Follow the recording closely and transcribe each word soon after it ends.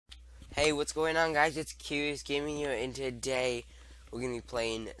Hey, what's going on, guys? It's Curious Gaming here, and today we're gonna be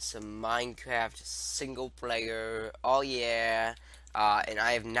playing some Minecraft single player. Oh yeah! And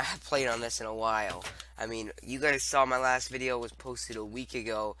I have not played on this in a while. I mean, you guys saw my last video was posted a week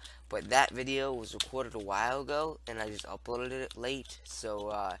ago, but that video was recorded a while ago, and I just uploaded it late.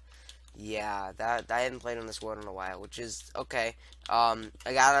 So, yeah, that I haven't played on this world in a while, which is okay. I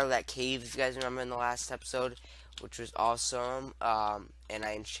got out of that cave, if you guys remember in the last episode, which was awesome. And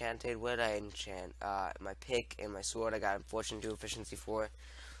I enchanted. What did I enchant? My pick and my sword. I got Fortune 2, Efficiency 4,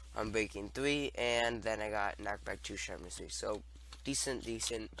 Unbreaking 3, and then I got Knockback 2, Sharpness 3. So, decent,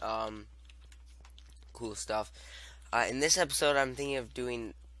 cool stuff. In this episode, I'm thinking of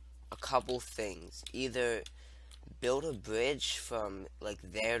doing a couple things. Either build a bridge from like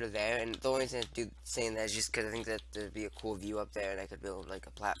there to there, and the only reason I do saying that is just because I think that there'd be a cool view up there, and I could build like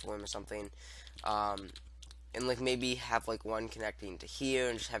a platform or something. And like maybe have like one connecting to here,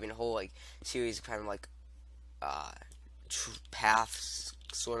 and just having a whole like series of kind of like uh, paths,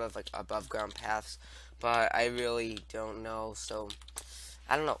 sort of like above ground paths. But I really don't know, so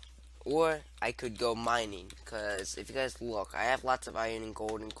I don't know. Or I could go mining, because if you guys look, I have lots of iron and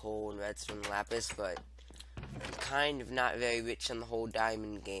gold and coal and redstone and lapis, but I'm kind of not very rich on the whole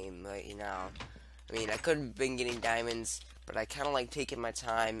diamond game right now. I mean, I could have been getting diamonds, but I kind of like taking my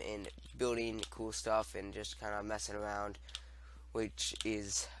time and building cool stuff and just kind of messing around, which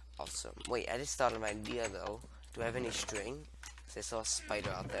is awesome. Wait, I just thought of an idea though. Do I have any string? 'Cause I saw a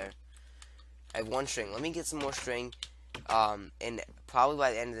spider out there. I have one string. Let me get some more string. And probably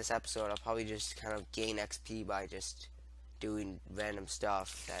by the end of this episode, I'll probably just kind of gain XP by just doing random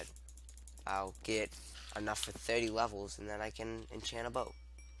stuff that I'll get enough for 30 levels, and then I can enchant a bow.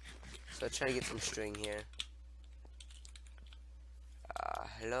 So let's try to get some string here.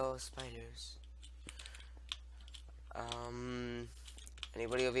 Hello, spiders.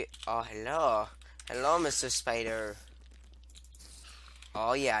 Anybody over here? Oh, hello. Hello, Mr. Spider.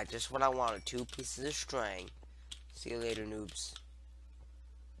 Oh, yeah, just what I wanted. 2 pieces of string. See you later, noobs.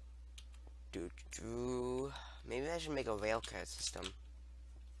 Maybe I should make a railcar system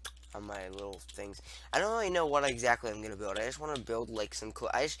on my little things. I don't really know what exactly I'm gonna build. I just want to build like some cool.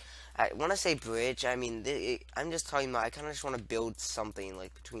 When I say bridge, I mean I'm just talking about. I kind of just want to build something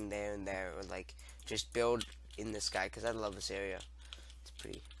like between there and there, or like just build in the sky, because I love this area. It's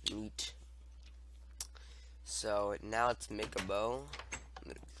pretty neat. So now let's make a bow.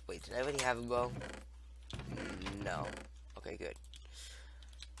 Wait, did I already have a bow? No. Okay, good.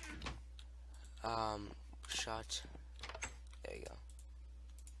 Shot. There you go.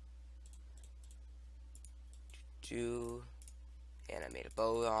 And I made a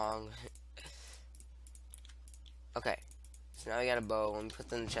bow wrong. Okay, so now I got a bow. Let me put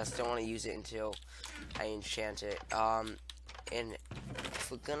it in the chest. Don't want to use it until I enchant it. And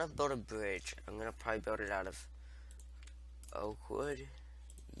if we're gonna build a bridge, I'm gonna probably build it out of oak wood.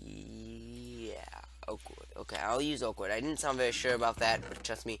 Yeah, oak wood. Okay, I'll use oak wood. I didn't sound very sure about that, but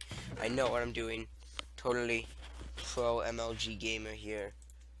trust me, I know what I'm doing. Totally pro MLG gamer here.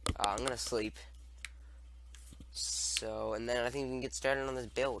 I'm gonna sleep. So, and then I think we can get started on this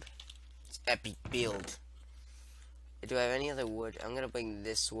build. It's epic build. Do I have any other wood? I'm gonna bring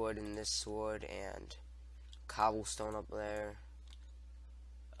this wood and this wood and cobblestone up there.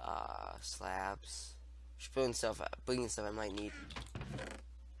 Slabs. Just bringing stuff I might need.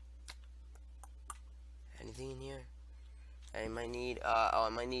 Anything in here? I might need, I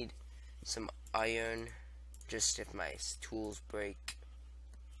might need some iron, just if my tools break.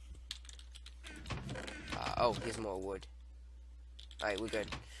 Oh, here's more wood. Alright, we're good.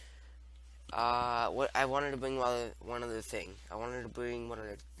 What I wanted to bring one other thing. I wanted to bring one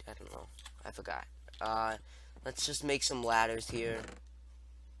other. I don't know. I forgot. Let's just make some ladders here.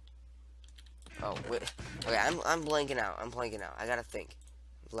 Oh, wait. Okay, I'm blanking out. I gotta think.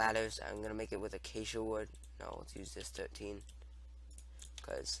 Ladders. I'm gonna make it with acacia wood. No, let's use this 13.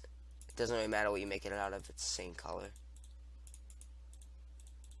 Because it doesn't really matter what you make it out of. It's the same color.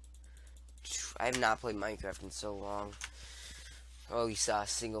 I have not played Minecraft in so long. Oh, you saw a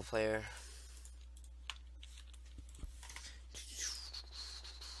single player.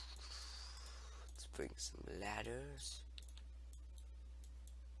 Let's bring some ladders.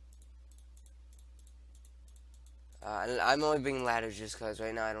 I'm only bringing ladders just because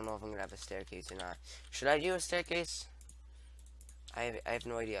right now I don't know if I'm gonna have a staircase or not. Should I do a staircase? I have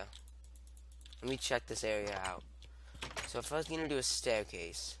no idea. Let me check this area out. So if I was gonna do a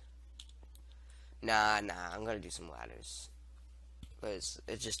staircase, nah, I'm gonna do some ladders because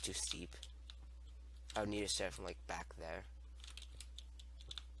it's just too steep. I would need to start from like back there.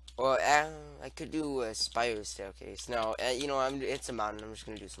 Or I could do a spiral staircase. No, you know, it's a mountain. I'm just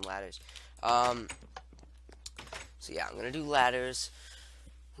gonna do some ladders. Um, so yeah, I'm gonna do ladders.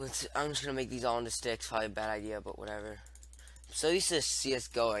 I'm just gonna make these all into sticks. Probably a bad idea, but whatever. So used to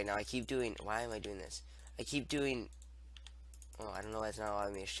CS:GO right now. I keep doing. Why am I doing this? I keep doing. Oh, I don't know why it's not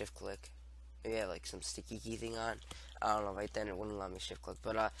allowing me to shift click. Maybe I have like some sticky key thing on. I don't know. Right then it wouldn't allow me to shift click.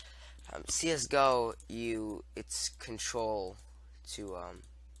 But CS:GO, it's control to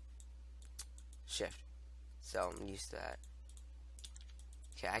shift. So I'm used to that.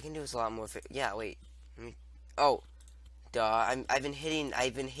 Okay, I can do this a lot more. Yeah, wait. Oh, duh. I've been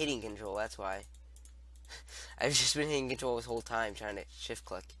hitting control. That's why. I've just been hitting control this whole time, trying to shift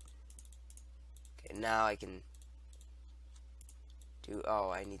click. Okay, now I can do.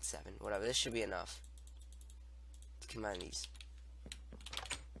 Oh, I need 7. Whatever. This should be enough. Come on, these.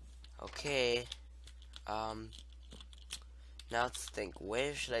 Okay. Now let's think.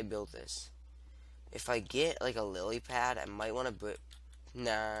 Where should I build this? If I get like a lily pad, I might want to.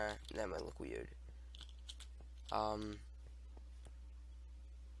 Nah, that might look weird.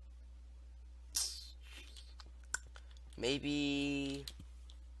 Maybe.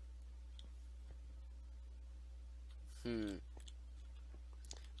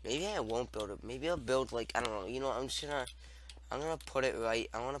 Maybe I won't build it. Maybe I'll build like I don't know. You know, I'm gonna put it right.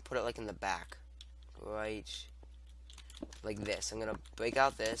 I want to put it like in the back, right, like this. I'm gonna break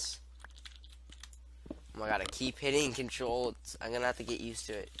out this. Oh my god, I keep hitting control. I'm gonna have to get used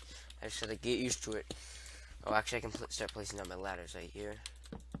to it. I just have to get used to it. Oh, actually, I can start placing down my ladders right here.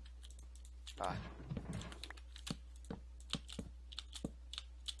 Ah.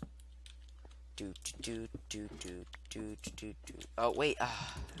 Oh wait, I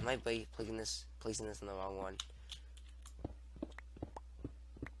might be placing this in the wrong one.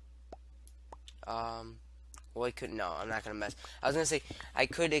 Well, I could. No, I'm not gonna mess. I was gonna say I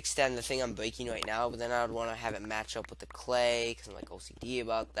could extend the thing I'm breaking right now, but then I would want to have it match up with the clay because I'm like OCD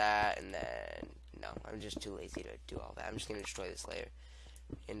about that. And then no, I'm just too lazy to do all that. I'm just gonna destroy this layer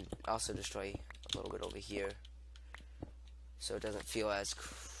and also destroy a little bit over here, so it doesn't feel as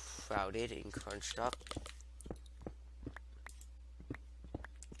crowded and crunched up.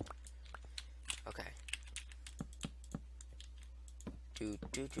 Okay.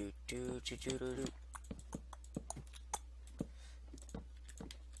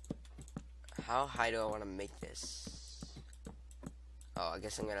 How high do I want to make this? Oh, I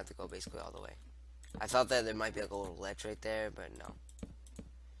guess I'm gonna have to go basically all the way. I thought that there might be like a little ledge right there, but no.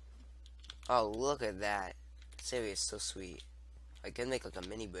 Oh, look at that. This area is so sweet. I could make like a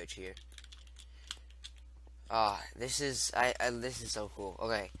mini bridge here. Ah, this is this is so cool.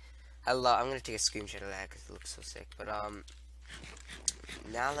 Okay, I'm gonna take a screenshot of that because it looks so sick. But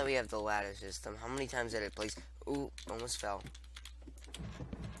now that we have the ladder system, how many times did it place? Ooh, almost fell.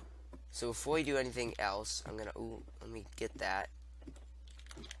 So before we do anything else, I'm gonna let me get that.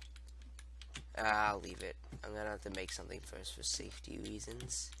 I'll leave it. I'm gonna have to make something first for safety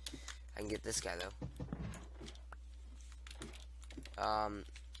reasons. I can get this guy though.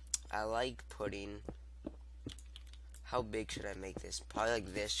 I like putting. How big should I make this? Probably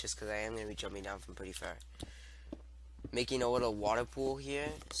like this, just because I am gonna be jumping down from pretty far. Making a little water pool here,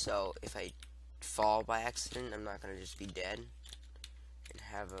 so if I fall by accident, I'm not gonna just be dead and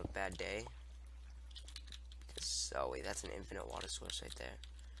have a bad day. Oh wait, that's an infinite water source right there.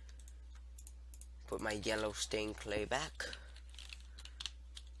 Put my yellow stained clay back.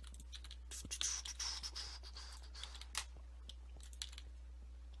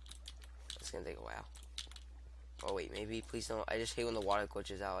 It's gonna take a while. Oh wait, maybe please don't. I just hate when the water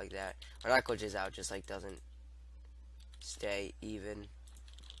glitches out like that. Or not glitches out, just like doesn't stay even.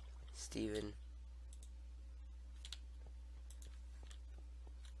 Steven.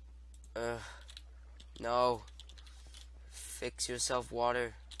 No. Fix yourself,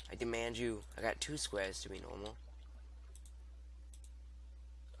 water. I demand you. I got 2 squares to be normal.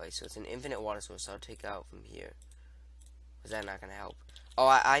 Okay, so it's an infinite water source, so I'll take out from here. Is that not gonna help? Oh,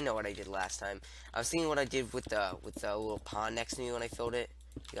 I know what I did last time. I was thinking what I did with the little pond next to me when I filled it.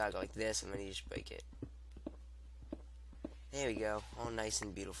 You gotta go like this, and then you just break it. There we go. All nice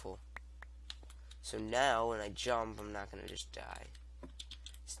and beautiful. So now, when I jump, I'm not gonna just die.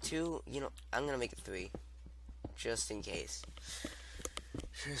 It's 2, you know, I'm gonna make it 3. Just in case.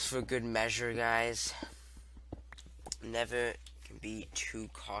 Just for good measure, guys. Never can be too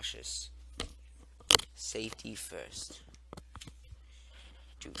cautious. Safety first.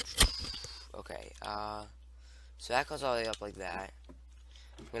 Okay, so that goes all the way up like that.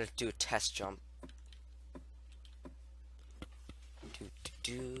 I'm gonna do a test jump.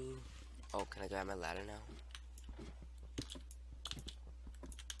 Oh, can I grab my ladder now?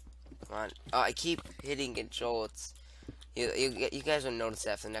 Come on. I keep hitting control. It's you guys will notice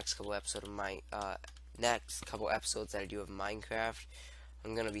that for the next couple episodes of my next couple episodes that I do of Minecraft.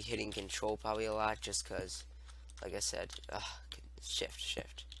 I'm gonna be hitting control probably a lot just cause, like I said,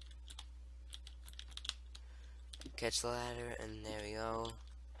 shift. Catch the ladder, and there we go.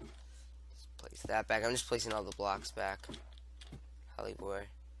 Let's place that back. I'm just placing all the blocks back. Holly boy.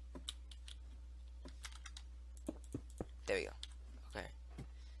 There we go. Okay.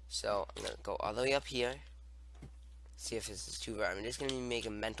 So I'm gonna go all the way up here. See if this is too far. I'm just gonna make a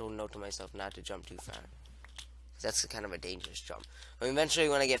mental note to myself not to jump too far. That's kind of a dangerous jump. I mean, eventually,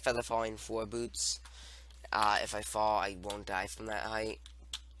 when I get feather falling 4 boots, if I fall, I won't die from that height.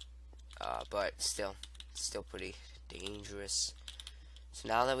 But still, it's still pretty dangerous. So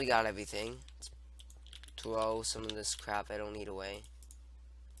now that we got everything, let's throw some of this crap I don't need away.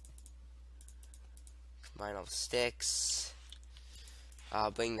 Combine all the sticks.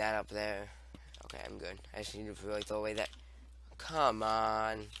 Bring that up there. Okay, I'm good. I just need to really throw away that. Come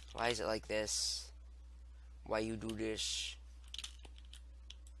on. Why is it like this? Why you do this?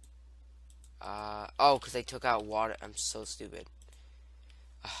 Oh, because I took out water. I'm so stupid.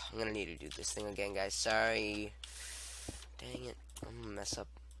 I'm gonna need to do this thing again, guys. Sorry. Dang it. I'm gonna mess up.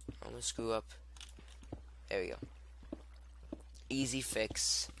 I'm gonna screw up. There we go. Easy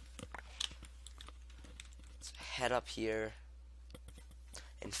fix. Let's head up here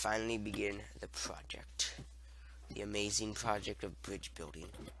and finally begin the project. The amazing project of bridge building.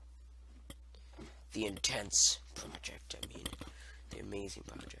 The intense project, I mean. The amazing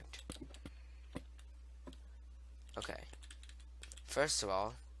project. Okay. First of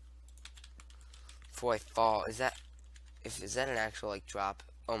all, before I fall, is that an actual, like, drop?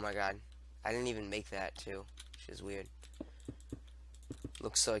 Oh my god. I didn't even make that, too. Which is weird.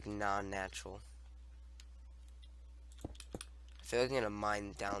 Looks so, like, non-natural. I feel like I'm gonna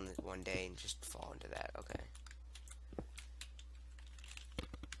mine down one day and just fall into that. Okay.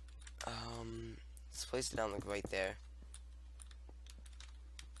 Let's place it down, like, right there.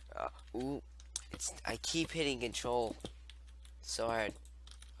 Ooh. I keep hitting control. So hard.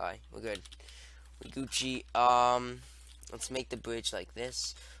 Alright, we're good. We Gucci. Let's make the bridge like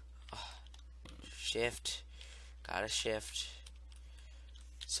this. Shift. Gotta shift.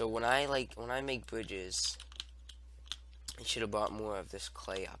 So when I make bridges, I should have brought more of this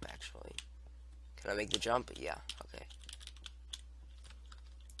clay up, actually. Can I make the jump? Yeah, okay.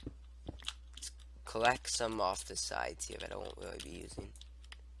 Let's collect some off the sides here that I won't really be using.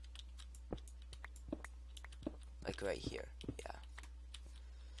 Like right here, yeah.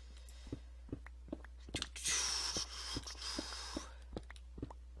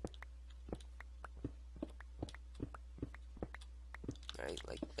 Right,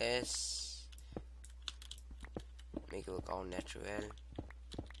 like this. Make it look all natural.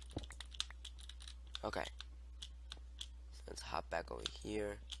 Okay. So let's hop back over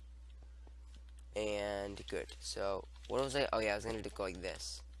here. And good. So, what was I? Oh yeah, I was gonna go like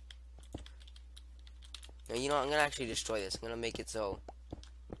this. No, you know what? I'm gonna actually destroy this. I'm gonna make it so.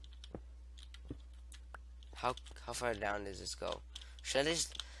 How far down does this go? Should I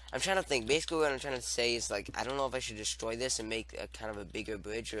just? I'm trying to think. Basically, what I'm trying to say is, like, I don't know if I should destroy this and make a kind of a bigger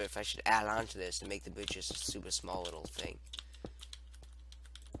bridge, or if I should add on to this and make the bridge just a super small little thing.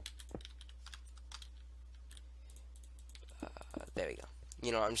 There we go.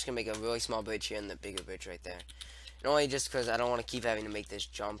 You know, I'm just gonna make a really small bridge here and the bigger bridge right there. And only just because I don't want to keep having to make this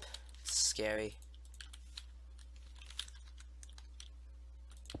jump. It's scary.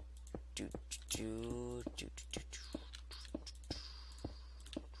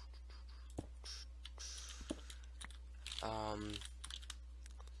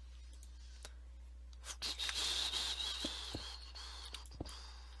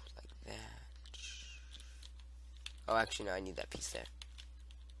 Like that. Oh, actually, no, I need that piece there.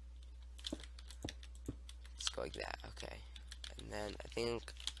 Let's go like that, okay. And then I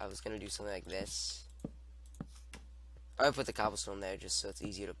think I was gonna do something like this. I put the cobblestone there just so it's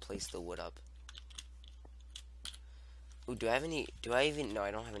easier to place the wood up. Ooh, do I even, no, I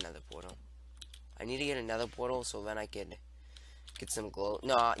don't have another portal. I need to get another portal so then I can get some glow.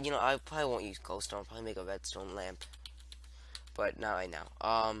 No, you know, I probably won't use glowstone. I'll probably make a redstone lamp. But not right now.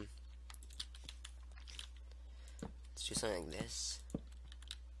 Let's do something like this.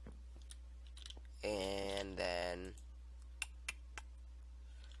 And then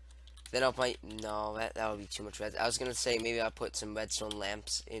I'll probably, no, that would be too much red. I was gonna say maybe I'll put some redstone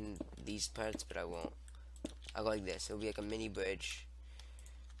lamps in these parts, but I won't. I'll go like this. It'll be like a mini bridge.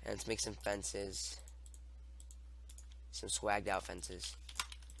 And let's make some fences. Some swagged out fences.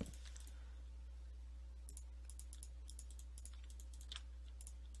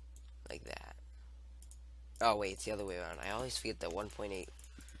 Oh wait, it's the other way around. I always forget the 1.8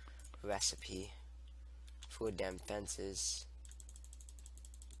 recipe for damn fences.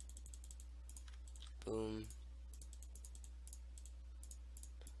 Boom.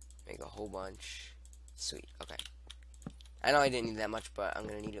 Make a whole bunch. Sweet. Okay. I know I didn't need that much, but I'm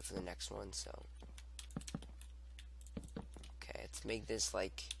gonna need it for the next one. So. Okay, let's make this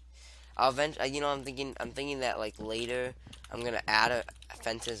like. I'll eventually, I'm thinking that like later, I'm gonna add a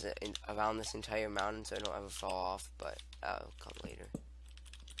fences around this entire mountain so I don't ever fall off. But that'll come later.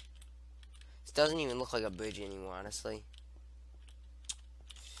 This doesn't even look like a bridge anymore, honestly.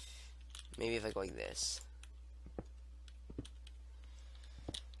 Maybe if I go like this.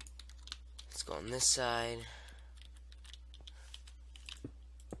 Let's go on this side.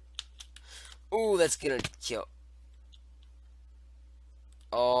 Ooh, that's gonna kill.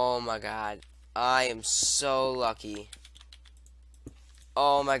 Oh my god. I am so lucky.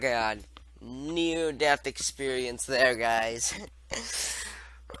 Oh my god. Near death experience there, guys.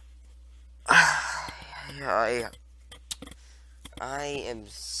 I am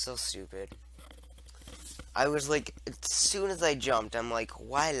so stupid. I was like, as soon as I jumped, I'm like,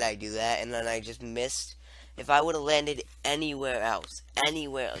 why did I do that? And then I just missed. If I would have landed anywhere else,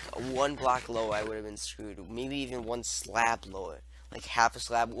 anywhere, like one block lower, I would have been screwed. Maybe even one slab lower, like half a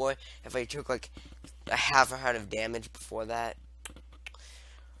slab lower. If I took like a half a heart of damage before that.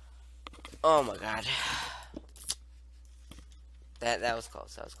 Oh my god. That was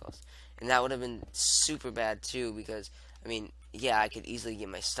close, that was close. And that would have been super bad too, because, I mean, yeah, I could easily get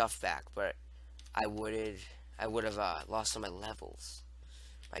my stuff back, but I would have lost all my levels.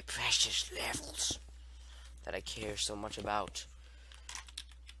 My precious levels that I care so much about.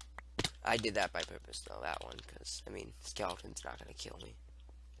 I did that by purpose, though, that one, because, I mean, skeleton's not going to kill me.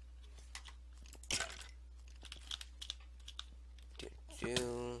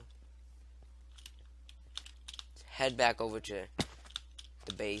 Head back over to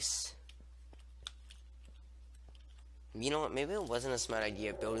the base. You know what, maybe it wasn't a smart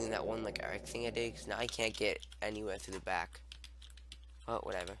idea building that one, like, arc thing I did, because now I can't get anywhere through the back. Oh,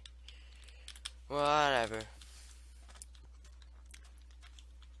 whatever. Whatever.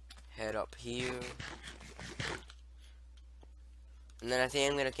 Head up here. And then I think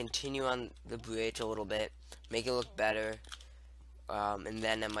I'm going to continue on the bridge a little bit, make it look better, and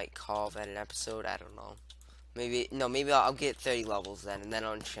then I might call that an episode, I don't know. Maybe I'll get 30 levels then, and then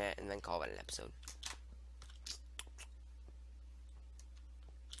I'll enchant, and then call that an episode.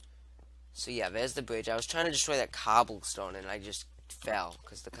 So yeah, there's the bridge. I was trying to destroy that cobblestone, and I just fell,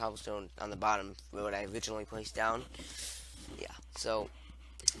 because the cobblestone on the bottom, what I originally placed down. Yeah, so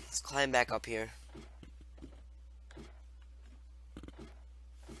let's climb back up here.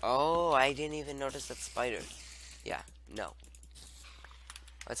 Oh, I didn't even notice that spider. Yeah, no.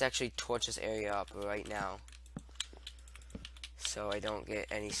 Let's actually torch this area up right now, so I don't get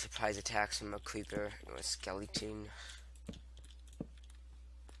any surprise attacks from a creeper or a skeleton.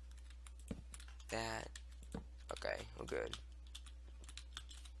 That. Okay, we're good.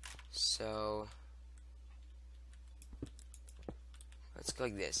 So let's go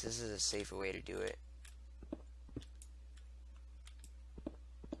like this. This is a safer way to do it.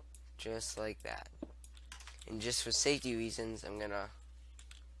 Just like that. And just for safety reasons, I'm gonna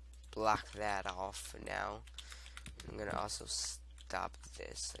block that off for now. I'm gonna also stop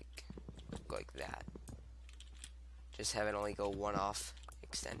this, like that. Just have it only go one off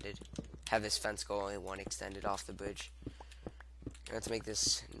extended. Have this fence go only one extended off the bridge. And let's make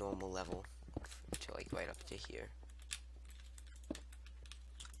this normal level to like right up to here.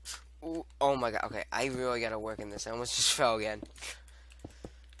 Ooh, oh my god, okay, I really gotta work in this. I almost just fell again.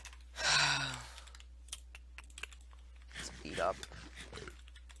 Speed up.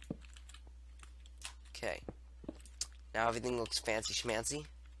 Okay. Now everything looks fancy schmancy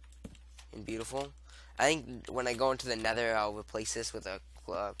and beautiful. I think when I go into the nether, I'll replace this with a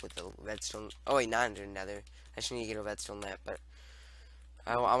redstone. Oh wait, not into nether. I just need to get a redstone lamp, but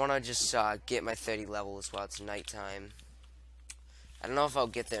I want to just get my 30 levels while it's nighttime. I don't know if I'll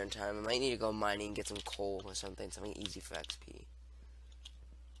get there in time. I might need to go mining and get some coal or something easy for XP.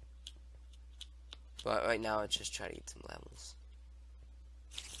 But right now, let's just try to get some levels.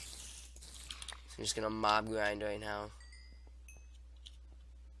 So I'm just gonna mob grind right now.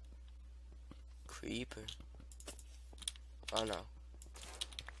 Creeper. Oh no.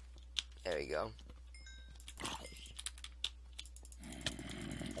 There we go.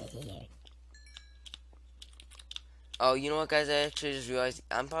 Oh, you know what, guys? I actually just realized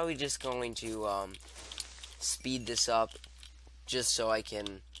I'm probably just going to speed this up just so I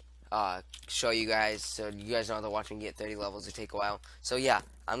can show you guys, so you guys know how to watch me get 30 levels. It take a while. So yeah,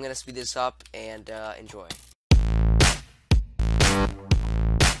 I'm gonna speed this up and enjoy.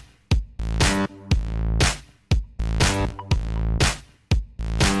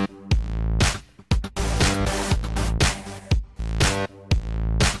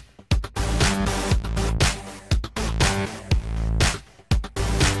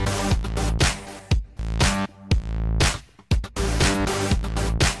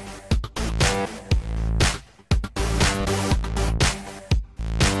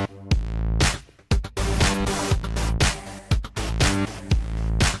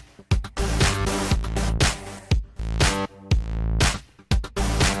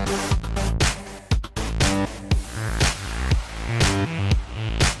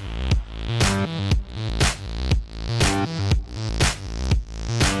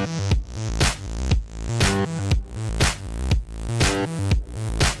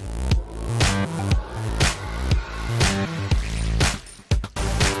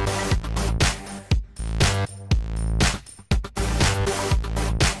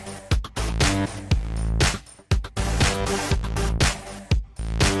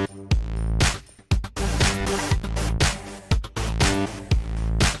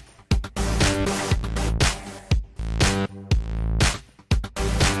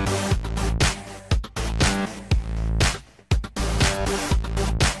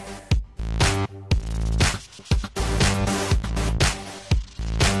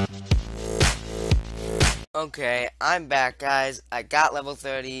 Okay, I'm back, guys. I got level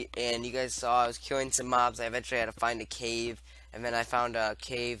 30, and you guys saw I was killing some mobs. I eventually had to find a cave, and then I found a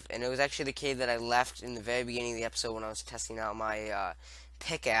cave, and it was actually the cave that I left in the very beginning of the episode when I was testing out my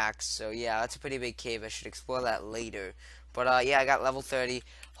pickaxe. So yeah, that's a pretty big cave. I should explore that later. But yeah, I got level 30.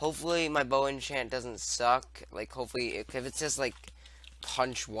 Hopefully my bow enchant doesn't suck. Like, hopefully, if it's just like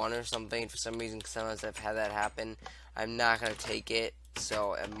punch 1 or something, for some reason, sometimes I've had that happen, I'm not going to take it.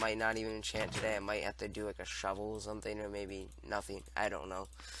 So it might not even enchant today. I might have to do like a shovel or something, or maybe nothing. I don't know.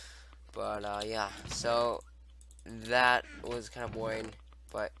 But yeah, so that was kind of boring,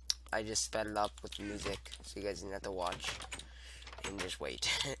 but I just sped it up with the music so you guys didn't have to watch and just wait.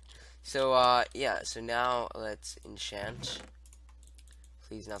 So yeah, so now let's enchant.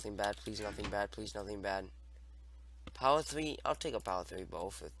 Please nothing bad, please nothing bad, please nothing bad. Power 3, I'll take a power 3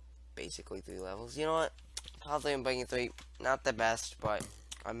 both with basically 3 levels. You know what? Power 3 and Blanket 3, not the best, but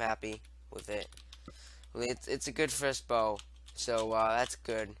I'm happy with it. It's a good first bow, so that's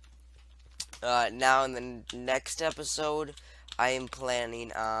good. Now in the next episode, I am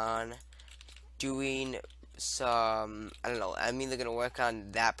planning on doing some, I don't know, I'm either going to work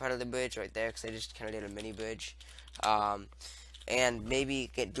on that part of the bridge right there, because I just kind of did a mini bridge. And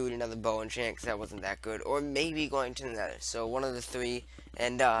maybe doing another bow enchant, because that wasn't that good, or maybe going to the nether. So one of the 3,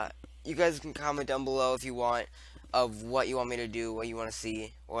 and you guys can comment down below if you want, of what you want me to do, what you want to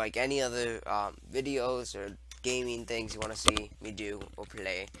see, or like any other videos or gaming things you want to see me do or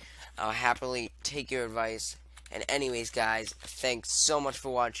play. I'll happily take your advice. And anyways, guys, thanks so much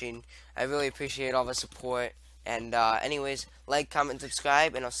for watching. I really appreciate all the support. And anyways, like, comment,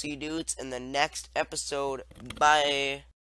 subscribe, and I'll see you dudes in the next episode. Bye.